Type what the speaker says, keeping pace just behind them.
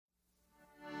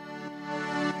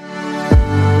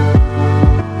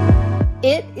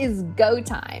is go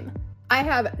time. I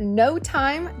have no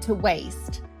time to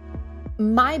waste.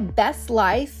 My best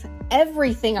life,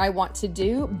 everything I want to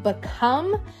do,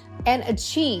 become, and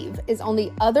achieve is on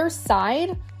the other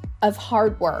side of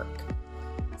hard work.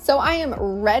 So I am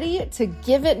ready to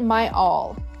give it my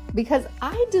all because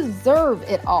I deserve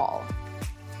it all.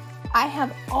 I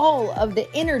have all of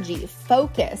the energy,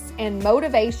 focus, and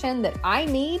motivation that I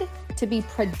need to be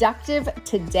productive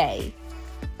today.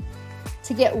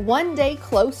 To get one day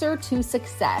closer to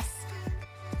success.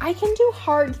 I can do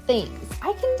hard things.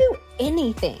 I can do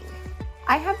anything.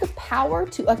 I have the power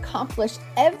to accomplish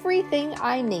everything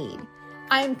I need.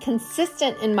 I am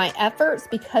consistent in my efforts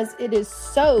because it is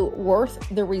so worth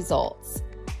the results.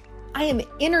 I am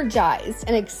energized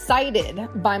and excited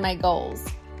by my goals.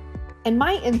 And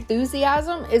my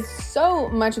enthusiasm is so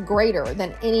much greater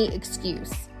than any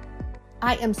excuse.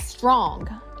 I am strong,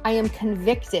 I am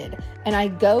convicted, and I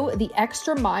go the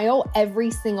extra mile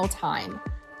every single time.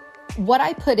 What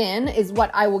I put in is what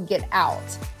I will get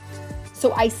out.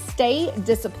 So I stay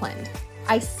disciplined.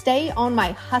 I stay on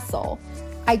my hustle.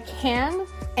 I can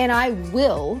and I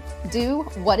will do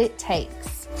what it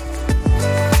takes.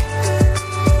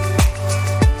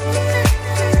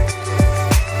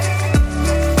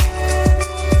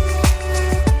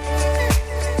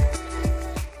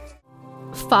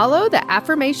 Follow the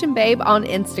Affirmation Babe on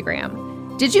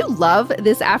Instagram. Did you love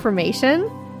this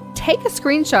affirmation? Take a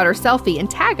screenshot or selfie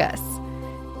and tag us.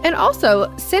 And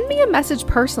also, send me a message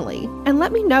personally and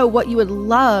let me know what you would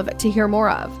love to hear more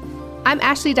of. I'm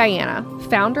Ashley Diana,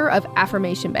 founder of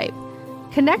Affirmation Babe.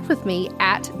 Connect with me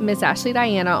at Miss Ashley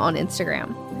Diana on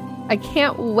Instagram. I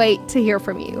can't wait to hear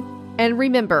from you. And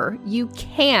remember, you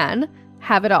can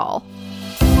have it all.